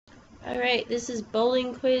Alright, this is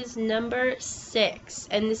bowling quiz number 6,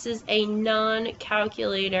 and this is a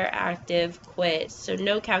non-calculator active quiz, so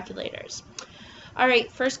no calculators.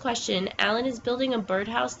 Alright, first question. Alan is building a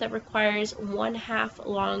birdhouse that requires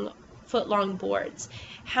 1/2 foot long boards.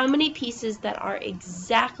 How many pieces that are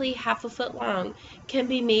exactly 1/2 foot long can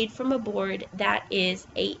be made from a board that is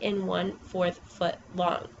 8 1/4 foot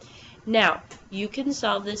long? Now, you can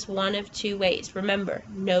solve this one of two ways. Remember,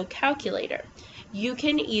 no calculator. You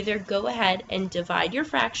can either go ahead and divide your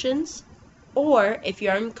fractions, or if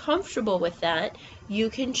you're uncomfortable with that, you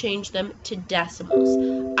can change them to decimals.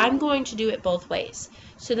 I'm going to do it both ways.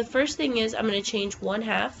 So the first thing is I'm going to change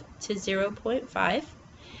 1/2 to 0.5,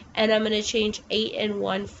 and I'm going to change 8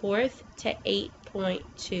 1/4 to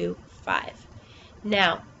 8.25.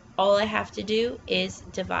 Now, all I have to do is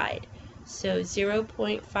divide. So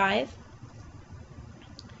 0.5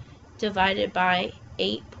 divided by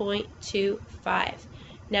 8.25.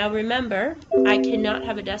 Now remember, I cannot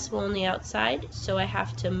have a decimal on the outside, so I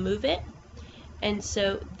have to move it. And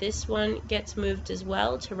so this one gets moved as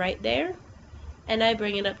well to right there, and I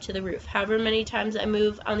bring it up to the roof. However many times I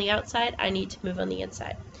move on the outside, I need to move on the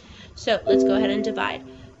inside. So let's go ahead and divide.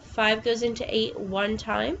 5 goes into 8 one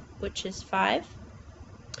time, which is 5.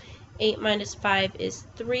 8 minus 5 is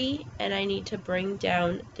 3, and I need to bring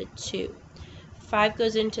down the 2. 5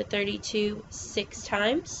 goes into 32 6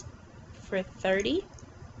 times for 30.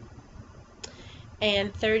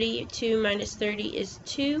 And 32 minus 30 is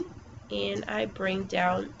 2, and I bring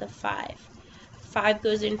down the 5. 5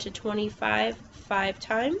 goes into 25 5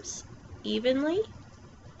 times evenly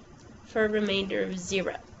for a remainder of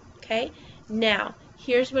 0. Okay? Now,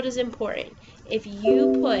 here's what is important. If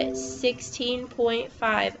you put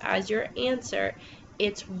 16.5 as your answer,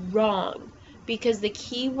 it's wrong, because the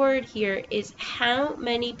key word here is how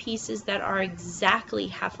many pieces that are exactly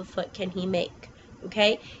 1/2 foot can he make.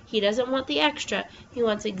 Okay? He doesn't want the extra, he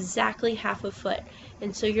wants exactly 1/2 foot.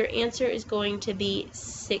 And so your answer is going to be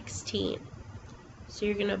 16. So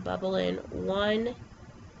you're going to bubble in 1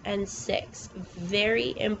 and 6.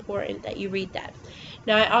 Very important that you read that.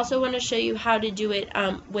 Now I also want to show you how to do it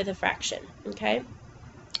with a fraction. Okay?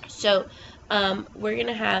 So we're going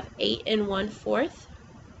to have 8 1/4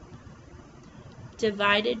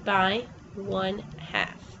 divided by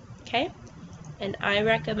 1/2. Okay? And I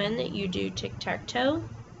recommend that you do tic-tac-toe.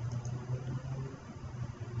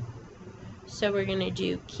 So we're going to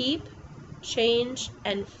do keep, change,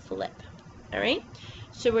 and flip. Alright?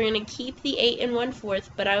 So we're going to keep the 8 1/4,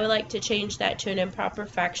 but I would like to change that to an improper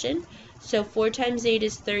fraction. So 4 times 8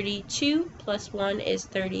 is 32, plus 1 is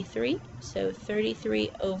 33. So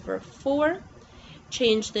 33 over 4.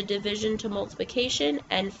 Change the division to multiplication,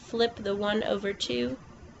 and flip the 1 over 2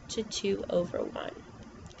 to 2 over 1.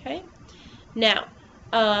 Okay? Now,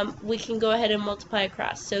 we can go ahead and multiply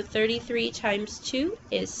across. So 33 times 2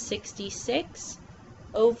 is 66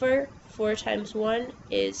 over 4 times 1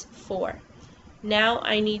 is 4. Now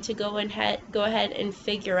I need to go ahead and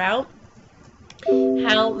figure out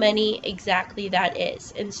how many exactly that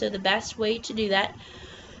is. And so the best way to do that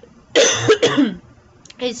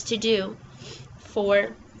is to do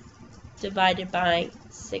 4 divided by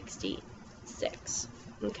 66.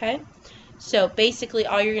 Okay? So basically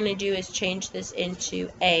all you're going to do is change this into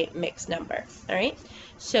a mixed number. Alright?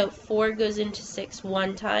 So 4 goes into 6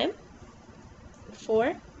 one time.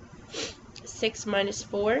 4. 6 minus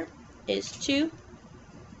 4 is 2.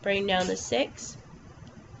 Bring down the 6.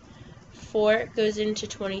 4 goes into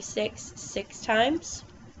 26 6 times.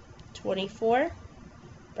 24.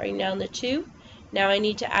 Bring down the 2. Now I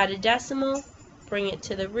need to add a decimal. Bring it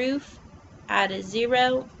to the roof. Add a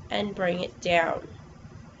 0 and bring it down.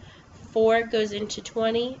 4 goes into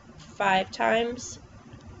 20 5 times,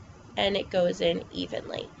 and it goes in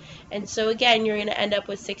evenly. And so again, you're going to end up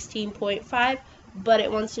with 16.5, but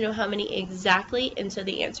it wants to know how many exactly, and so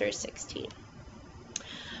the answer is 16.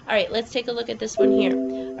 Alright, let's take a look at this one here.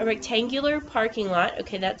 A rectangular parking lot,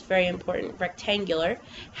 okay, that's very important, rectangular,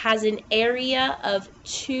 has an area of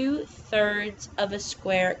 2/3 of a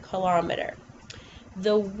square kilometer.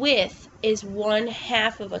 The width is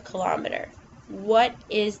 1/2 of a kilometer. What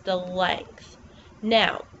is the length?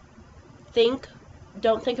 Now,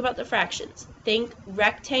 don't think about the fractions. Think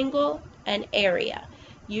rectangle and area.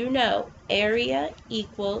 You know area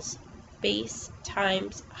equals base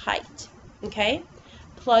times height. Okay?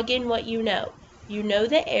 Plug in what you know. You know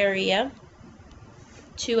the area,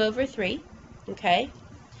 2 over 3. Okay?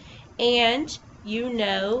 And you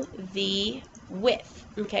know the width,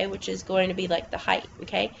 okay, which is going to be like the height.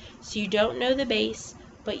 Okay? So you don't know the base,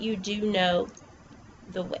 but you do know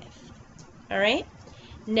the width. Alright?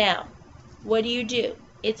 Now, what do?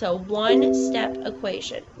 It's a one-step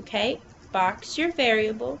equation, okay? Box your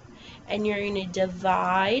variable, and you're going to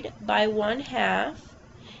divide by 1/2.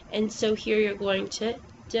 And so here you're going to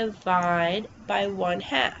divide by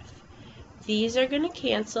 1/2. These are going to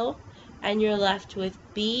cancel, and you're left with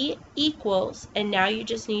b equals, and now you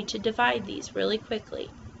just need to divide these really quickly.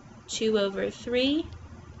 2/3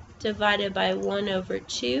 divided by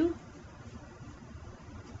 1/2.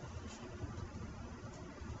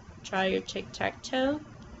 Draw your tic-tac-toe.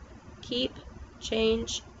 Keep,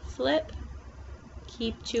 change, flip.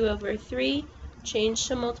 Keep 2/3, change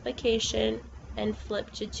to multiplication, and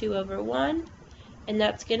flip to 2/1. And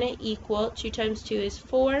that's going to equal, 2 times 2 is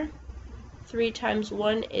 4. 3 times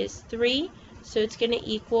 1 is 3. So it's going to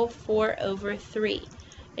equal 4/3.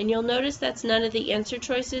 And you'll notice that's none of the answer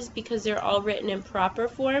choices because they're all written in proper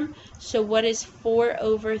form. So what is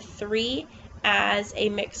 4/3 as a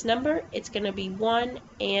mixed number? It's going to be 1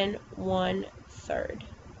 1/3.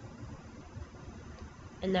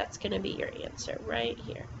 And that's going to be your answer right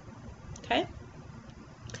here. Okay?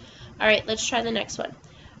 All right, let's try the next one.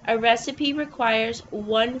 A recipe requires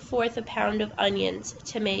 1/4 a pound of onions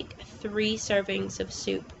to make 3 servings of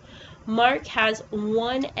soup. Mark has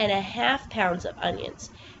 1.5 pounds of onions.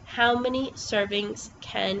 How many servings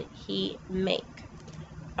can he make?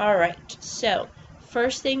 All right, so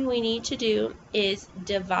first thing we need to do is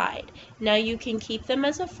divide. Now you can keep them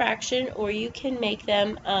as a fraction or you can make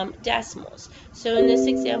them decimals. So in this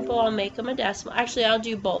example, I'll make them a decimal. Actually, I'll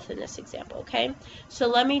do both in this example, okay? So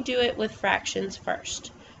let me do it with fractions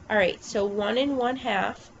first. All right, so 1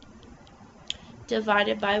 1/2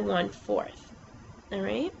 divided by 1/4. All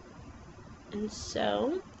right, and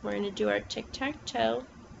so we're going to do our tic-tac-toe,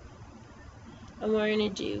 and we're going to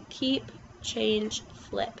do keep, change,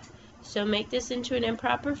 flip. So make this into an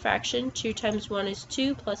improper fraction. 2 times 1 is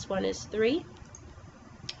 2, plus 1 is 3.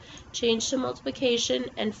 Change to multiplication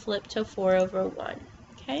and flip to 4/1.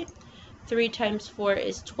 Okay? 3 times 4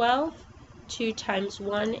 is 12. 2 times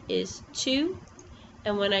 1 is 2.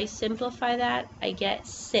 And when I simplify that, I get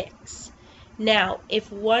 6. Now, if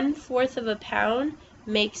 1/4 of a pound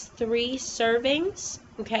makes 3 servings,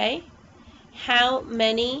 okay, how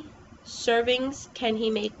many servings can he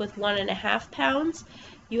make with 1.5 pounds?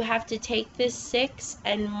 You have to take this 6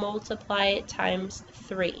 and multiply it times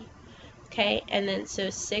 3. Okay, and then so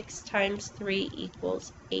 6 times 3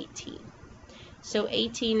 equals 18. So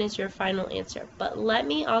 18 is your final answer. But let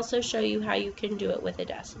me also show you how you can do it with a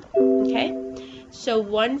decimal. Okay, so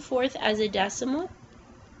 1/4 as a decimal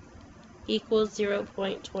equals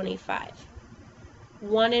 0.25.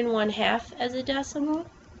 1 1/2 as a decimal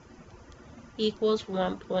equals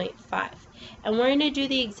 1.5. And we're going to do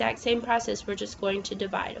the exact same process. We're just going to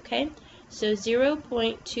divide, okay? So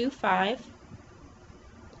 0.25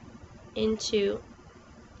 into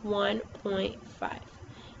 1.5.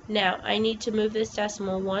 Now, I need to move this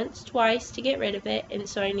decimal once, twice to get rid of it, and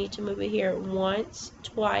so I need to move it here once,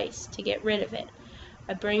 twice to get rid of it.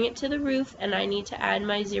 I bring it to the roof, and I need to add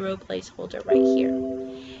my 0 placeholder right here.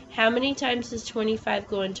 How many times does 25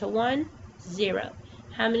 go into 1? 0.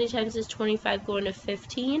 How many times does 25 go into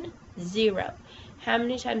 15? 0. How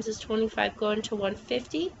many times does 25 go into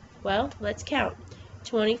 150? Well, let's count.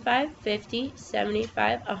 25, 50,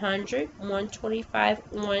 75, 100, 125,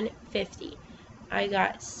 150. I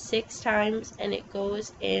got 6 times, and it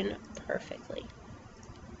goes in perfectly.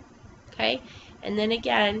 Okay? And then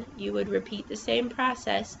again, you would repeat the same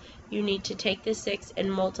process. You need to take the 6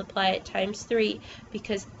 and multiply it times 3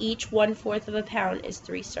 because each 1/4 of a pound is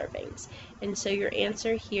 3 servings. And so your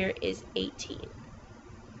answer here is 18.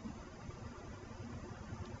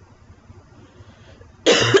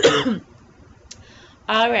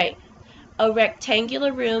 All right. A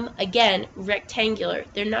rectangular room, again, rectangular.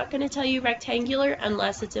 They're not going to tell you rectangular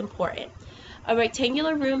unless it's important. A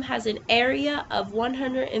rectangular room has an area of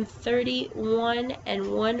 131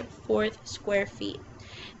 1/4 square feet.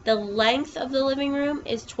 The length of the living room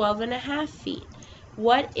is 12.5 feet.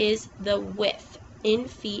 What is the width in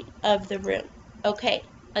feet of the room? Okay,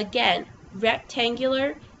 again,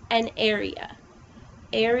 rectangular and area.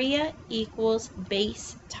 Area equals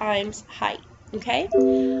base times height. Okay?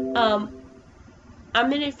 I'm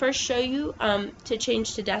going to first show you to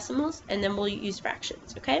change to decimals, and then we'll use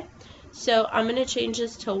fractions, okay? So I'm going to change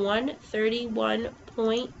this to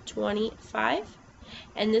 131.25,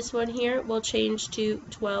 and this one here will change to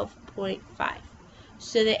 12.5.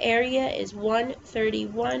 So the area is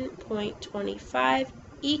 131.25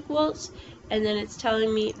 equals, and then it's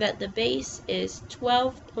telling me that the base is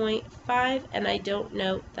 12.5, and I don't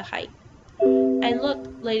know the height. And look,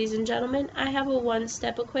 ladies and gentlemen, I have a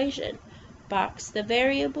one-step equation. Box the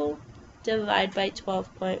variable, divide by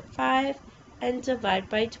 12.5, and divide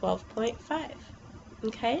by 12.5.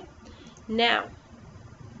 Okay? Now,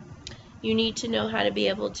 you need to know how to be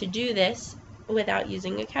able to do this without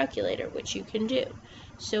using a calculator, which you can do.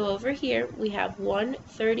 So over here, we have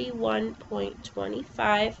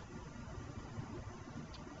 131.25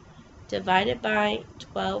 divided by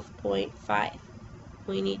 12.5.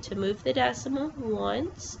 We need to move the decimal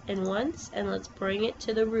once, and let's bring it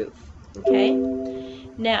to the roof. Okay?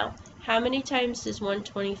 Now, how many times does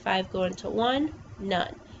 125 go into 1?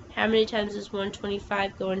 None. How many times does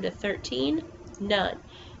 125 go into 13? None.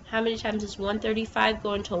 How many times does 135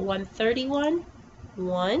 go into 131?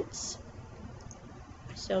 Once.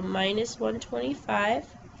 So minus 125.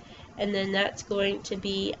 And then that's going to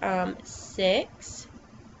be 6.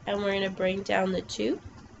 And we're going to bring down the 2.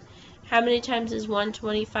 How many times does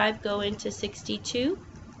 125 go into 62?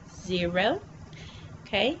 0.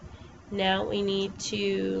 Okay. Now we need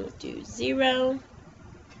to do 0.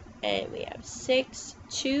 And we have 6,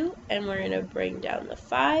 2. And we're going to bring down the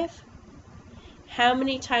 5. How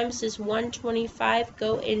many times does 125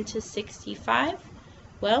 go into 65?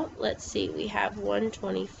 Well, let's see. We have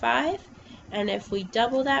 125, and if we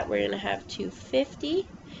double that, we're going to have 250,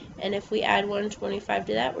 and if we add 125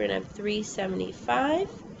 to that, we're going to have 375,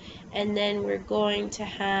 and then we're going to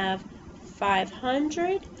have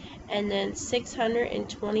 500, and then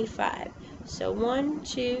 625. So 1,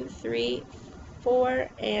 2, 3, 4,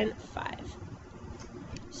 and 5.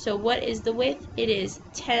 So what is the width? It is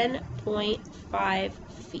 10.5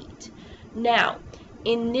 feet. Now,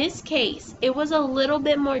 in this case, it was a little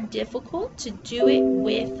bit more difficult to do it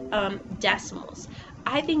with decimals.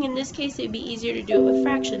 I think in this case, it'd be easier to do it with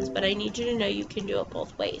fractions, but I need you to know you can do it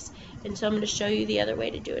both ways. And so I'm going to show you the other way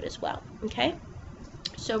to do it as well. Okay?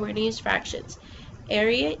 So we're going to use fractions.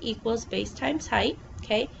 Area equals base times height.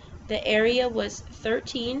 Okay? The area was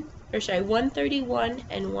 131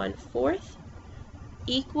 and 1/4.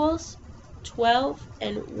 Equals 12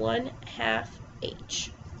 1/2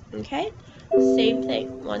 h. Okay? Same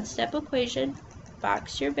thing. One-step equation.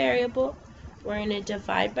 Box your variable. We're going to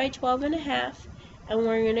divide by 12 1/2, and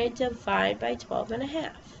we're going to divide by 12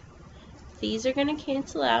 1/2. These are going to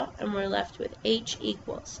cancel out, and we're left with h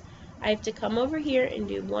equals. I have to come over here and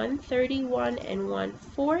do 131 and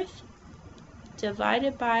 1/4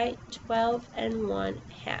 divided by 12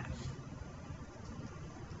 1/2.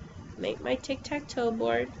 Make my tic-tac-toe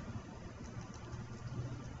board.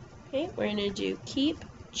 Okay, we're going to do keep,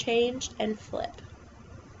 change, and flip.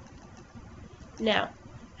 Now,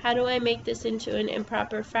 how do I make this into an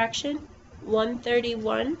improper fraction?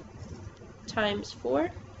 131 times 4.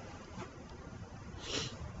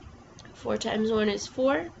 4 times 1 is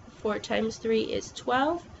 4. 4 times 3 is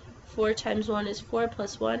 12. 4 times 1 is 4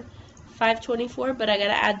 plus 1. 524, but I got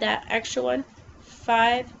to add that extra one.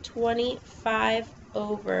 525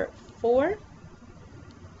 over 4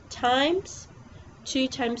 times 2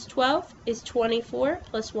 times 12 is 24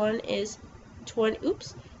 plus 1 is 20.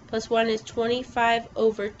 Plus 1 is 25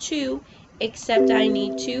 over 2, except I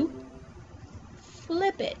need to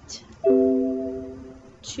flip it.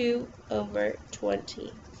 2 over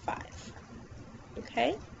 25.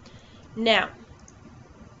 Okay? Now,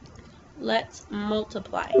 let's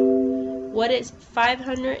multiply. What is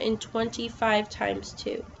 525 times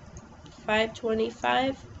 2?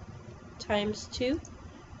 525 times 2.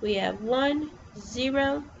 We have 1,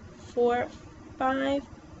 0, 4, 5,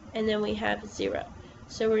 and then we have 0.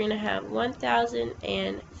 So we're going to have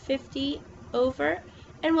 1,050 over,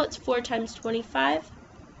 and what's 4 times 25?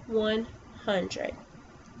 100.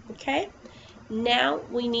 Okay? Now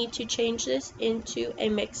we need to change this into a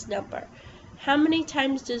mixed number. How many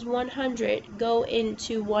times does 100 go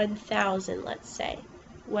into 1,000, let's say?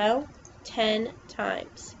 Well, 10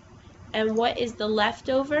 times. And what is the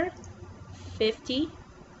leftover? 50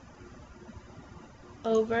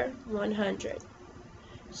 over 100.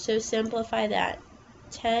 So simplify that.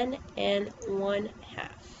 10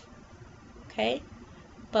 1/2. Okay?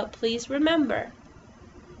 But please remember,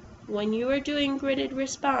 when you are doing gridded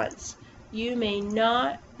response, you may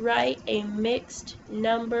not write a mixed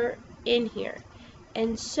number in here.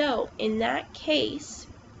 And so, in that case,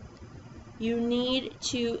 you need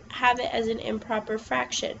to have it as an improper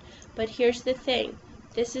fraction. But here's the thing.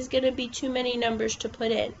 This is going to be too many numbers to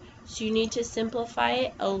put in. So you need to simplify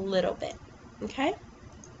it a little bit. Okay?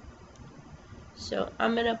 So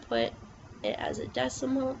I'm going to put it as a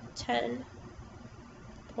decimal,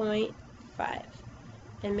 10.5.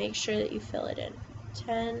 And make sure that you fill it in.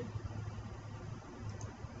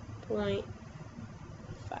 10.5.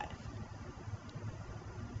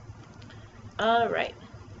 Alright.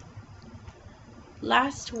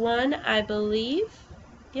 Last one, I believe.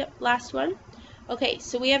 Yep, last one. Okay,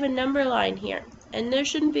 so we have a number line here, and there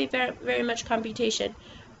shouldn't be very much computation.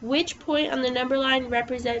 Which point on the number line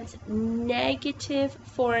represents negative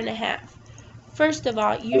 4.5? First of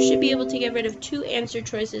all, you should be able to get rid of two answer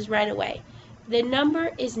choices right away. The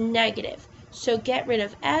number is negative, so get rid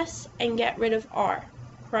of S and get rid of R.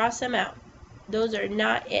 Cross them out. Those are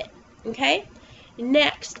not it, okay?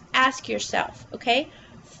 Next, ask yourself, okay?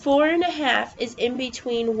 4.5 is in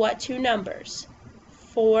between what two numbers?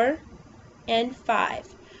 4 and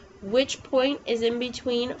 5. Which point is in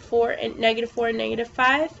between -4 and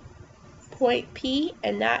 -5? Point P,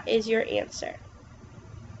 and that is your answer.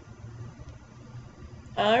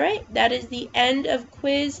 Alright, that is the end of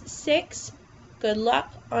quiz 6. Good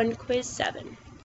luck on quiz 7.